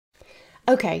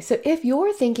Okay, so if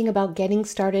you're thinking about getting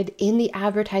started in the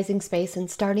advertising space and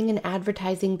starting an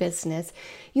advertising business,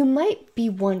 you might be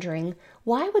wondering,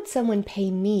 why would someone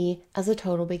pay me as a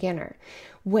total beginner?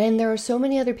 When there are so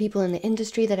many other people in the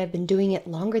industry that have been doing it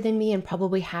longer than me and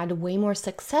probably had way more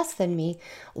success than me,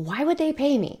 why would they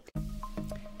pay me?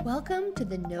 Welcome to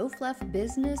the No-Fluff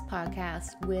Business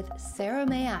podcast with Sarah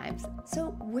May Ives. So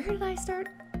where did I start?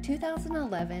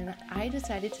 2011, I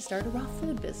decided to start a raw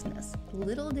food business.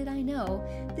 Little did I know,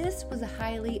 this was a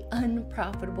highly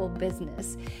unprofitable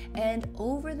business. And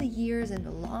over the years and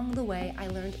along the way, I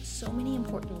learned so many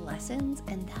important lessons,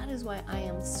 and that is why I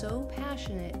am so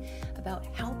passionate about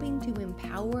helping to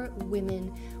empower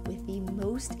women with the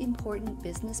most important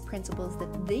business principles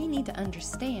that they need to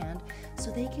understand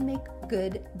so they can make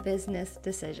good business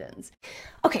decisions.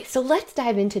 Okay, so let's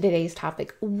dive into today's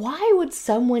topic. Why would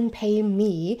someone pay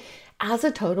me as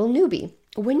a total newbie?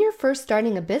 When you're first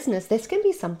starting a business, this can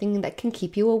be something that can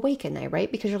keep you awake at night, right?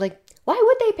 Because you're like, why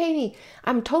would they pay me?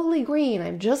 I'm totally green.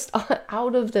 I'm just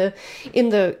in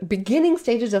the beginning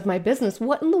stages of my business.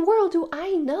 What in the world do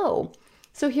I know?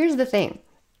 So here's the thing.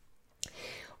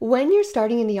 When you're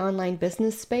starting in the online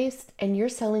business space and you're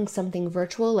selling something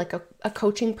virtual, like a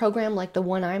coaching program like the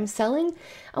one I'm selling,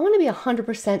 I want to be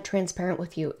 100% transparent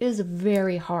with you. It is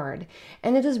very hard.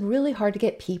 And it is really hard to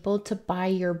get people to buy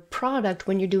your product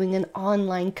when you're doing an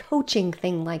online coaching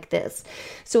thing like this.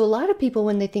 So a lot of people,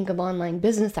 when they think of online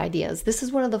business ideas, this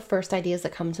is one of the first ideas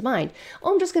that come to mind.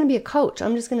 Oh, I'm just going to be a coach.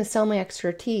 I'm just going to sell my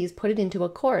expertise, put it into a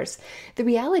course. The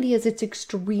reality is it's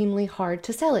extremely hard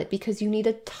to sell it because you need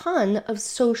a ton of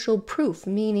social proof,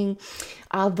 meaning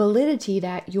validity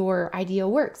that your idea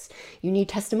works. You need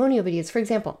testimonial videos. For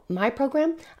example, my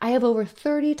program, I have over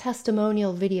 30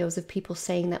 testimonial videos of people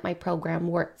saying that my program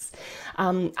works.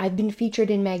 I've been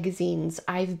featured in magazines.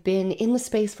 I've been in the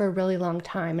space for a really long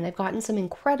time, and I've gotten some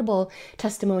incredible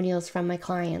testimonials from my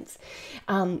clients.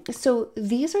 So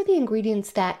these are the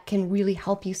ingredients that can really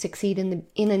help you succeed in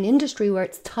an industry where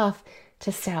it's tough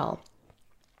to sell.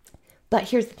 But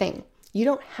here's the thing. You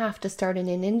don't have to start in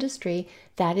an industry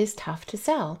that is tough to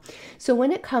sell. So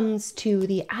when it comes to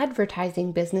the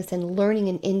advertising business and learning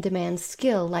an in-demand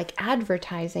skill like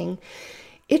advertising,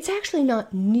 it's actually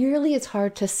not nearly as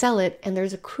hard to sell it, and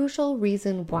there's a crucial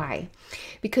reason why.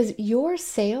 Because your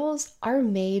sales are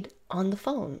made on the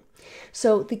phone.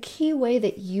 So the key way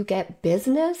that you get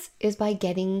business is by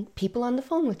getting people on the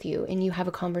phone with you, and you have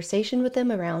a conversation with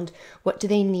them around what do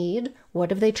they need, what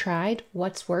have they tried,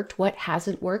 what's worked, what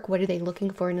hasn't worked, what are they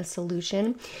looking for in a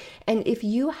solution. And if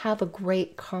you have a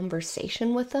great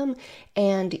conversation with them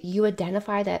and you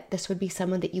identify that this would be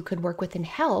someone that you could work with and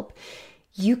help,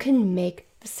 you can make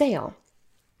the sale.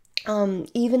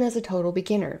 Even as a total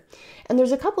beginner. And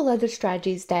there's a couple other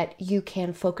strategies that you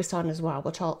can focus on as well,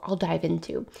 which I'll dive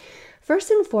into.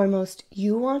 First and foremost,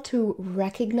 you want to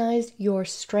recognize your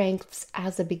strengths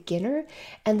as a beginner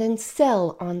and then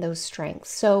sell on those strengths.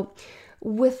 So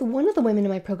with one of the women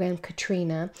in my program,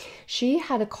 Katrina, she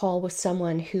had a call with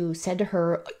someone who said to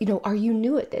her, are you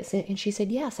new at this? And she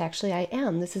said, yes, actually I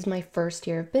am. This is my first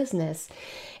year of business.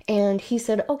 And he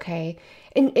said, okay.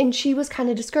 And she was kind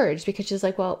of discouraged because she's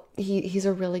like, well, he's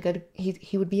a really good,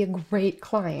 he would be a great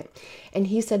client. And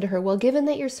he said to her, well, given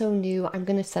that you're so new, I'm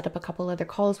going to set up a couple other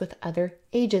calls with other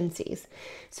agencies.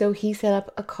 So he set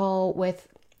up a call with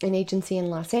an agency in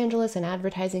Los Angeles, an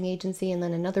advertising agency, and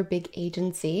then another big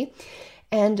agency.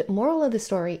 And moral of the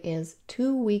story is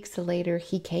 2 weeks later,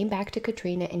 he came back to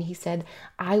Katrina and he said,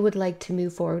 I would like to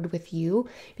move forward with you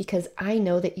because I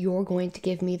know that you're going to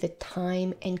give me the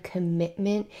time and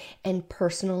commitment and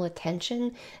personal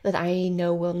attention that I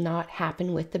know will not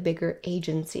happen with the bigger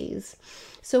agencies.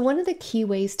 So one of the key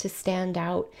ways to stand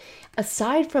out,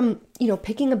 aside from,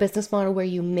 picking a business model where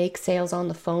you make sales on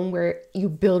the phone, where you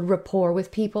build rapport with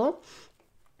people,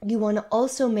 you want to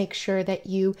also make sure that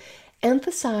you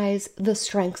emphasize the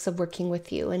strengths of working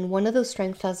with you. And one of those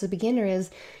strengths as a beginner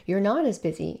is you're not as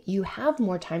busy. You have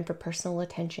more time for personal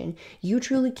attention. You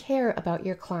truly care about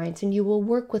your clients and you will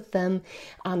work with them.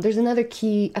 There's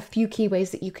a few key ways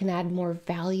that you can add more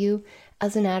value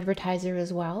as an advertiser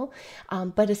as well.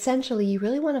 But essentially, you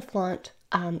really want to flaunt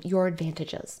your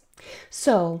advantages.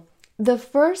 So the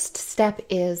first step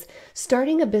is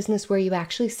starting a business where you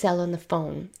actually sell on the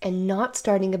phone and not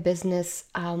starting a business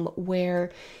where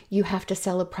you have to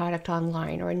sell a product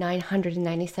online or a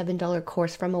 $997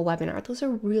 course from a webinar. Those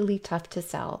are really tough to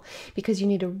sell because you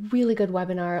need a really good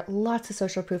webinar, lots of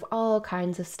social proof, all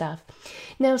kinds of stuff.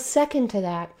 Now, second to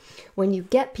that, when you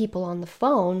get people on the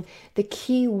phone, the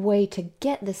key way to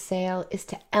get the sale is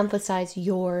to emphasize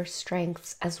your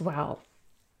strengths as well.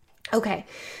 Okay,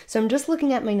 so I'm just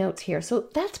looking at my notes here. So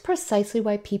that's precisely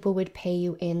why people would pay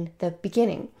you in the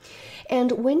beginning.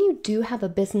 And when you do have a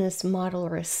business model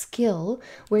or a skill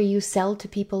where you sell to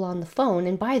people on the phone,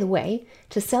 and by the way,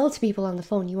 to sell to people on the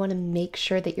phone, you want to make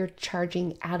sure that you're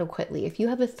charging adequately. If you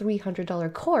have a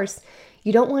 $300 course,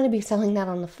 you don't want to be selling that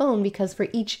on the phone, because for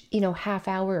each, half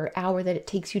hour or hour that it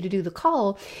takes you to do the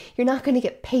call, you're not going to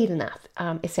get paid enough,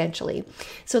 essentially.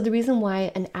 So the reason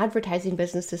why an advertising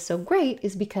business is so great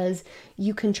is because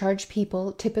you can charge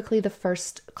people. Typically, the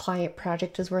first client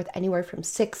project is worth anywhere from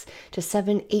 $6,000 to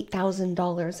 $7,000,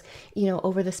 $8,000,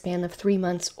 over the span of 3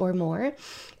 months or more.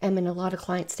 And then a lot of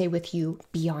clients stay with you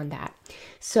beyond that.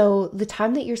 So the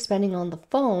time that you're spending on the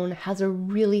phone has a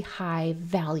really high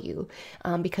value,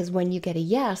 because when you get a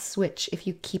yes, which if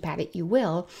you keep at it, you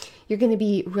will, you're going to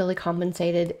be really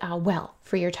compensated well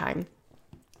for your time.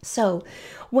 So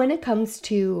when it comes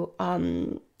to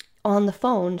on the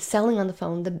phone, selling on the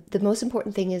phone, the most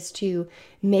important thing is to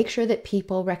make sure that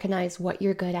people recognize what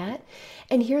you're good at.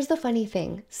 And here's the funny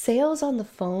thing, sales on the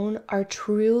phone are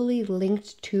truly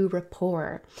linked to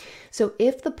rapport. So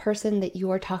if the person that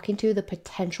you are talking to, the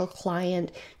potential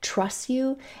client, trusts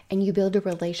you and you build a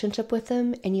relationship with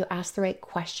them and you ask the right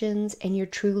questions and you're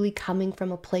truly coming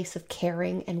from a place of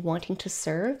caring and wanting to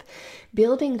serve,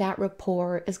 building that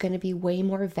rapport is going to be way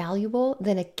more valuable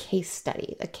than a case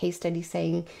study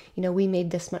saying, we made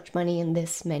this much money in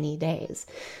this many days.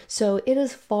 So it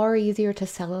is far easier to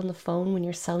sell on the phone when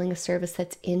you're selling a service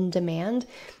that's in demand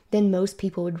than most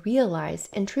people would realize.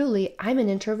 And truly, I'm an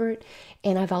introvert,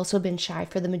 and I've also been shy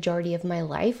for the majority of my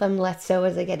life. I'm less so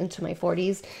as I get into my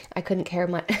 40s. I couldn't care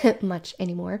much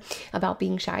anymore about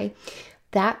being shy.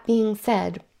 That being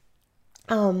said,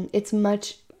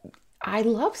 I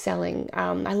love selling.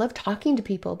 I love talking to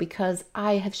people because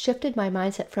I have shifted my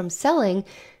mindset from selling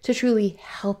to truly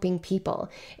helping people.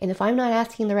 And if I'm not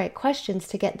asking the right questions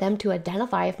to get them to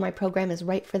identify if my program is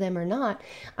right for them or not,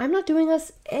 I'm not doing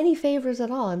us any favors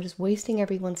at all. I'm just wasting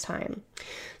everyone's time.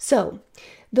 So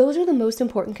those are the most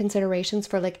important considerations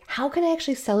for how can I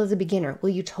actually sell as a beginner?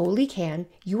 Well, you totally can.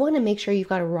 You want to make sure you've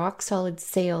got a rock solid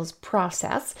sales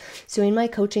process. So in my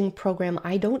coaching program,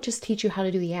 I don't just teach you how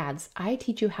to do the ads. I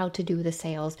teach you how to do the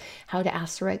sales, how to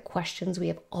ask the right questions. We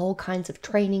have all kinds of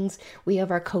trainings. We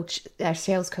have our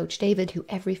sales coach, David, who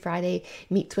every Friday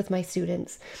meets with my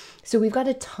students. So we've got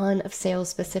a ton of sales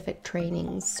specific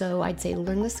trainings. So I'd say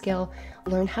learn the skill,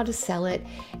 learn how to sell it,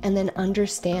 and then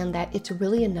understand that it's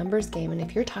really a numbers game. And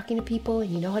if you're talking to people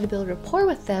and you know how to build rapport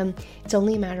with them, it's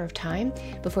only a matter of time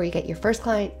before you get your first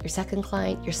client, your second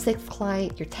client, your 6th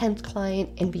client, your 10th client,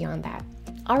 and beyond that.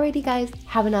 Alrighty guys,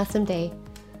 have an awesome day.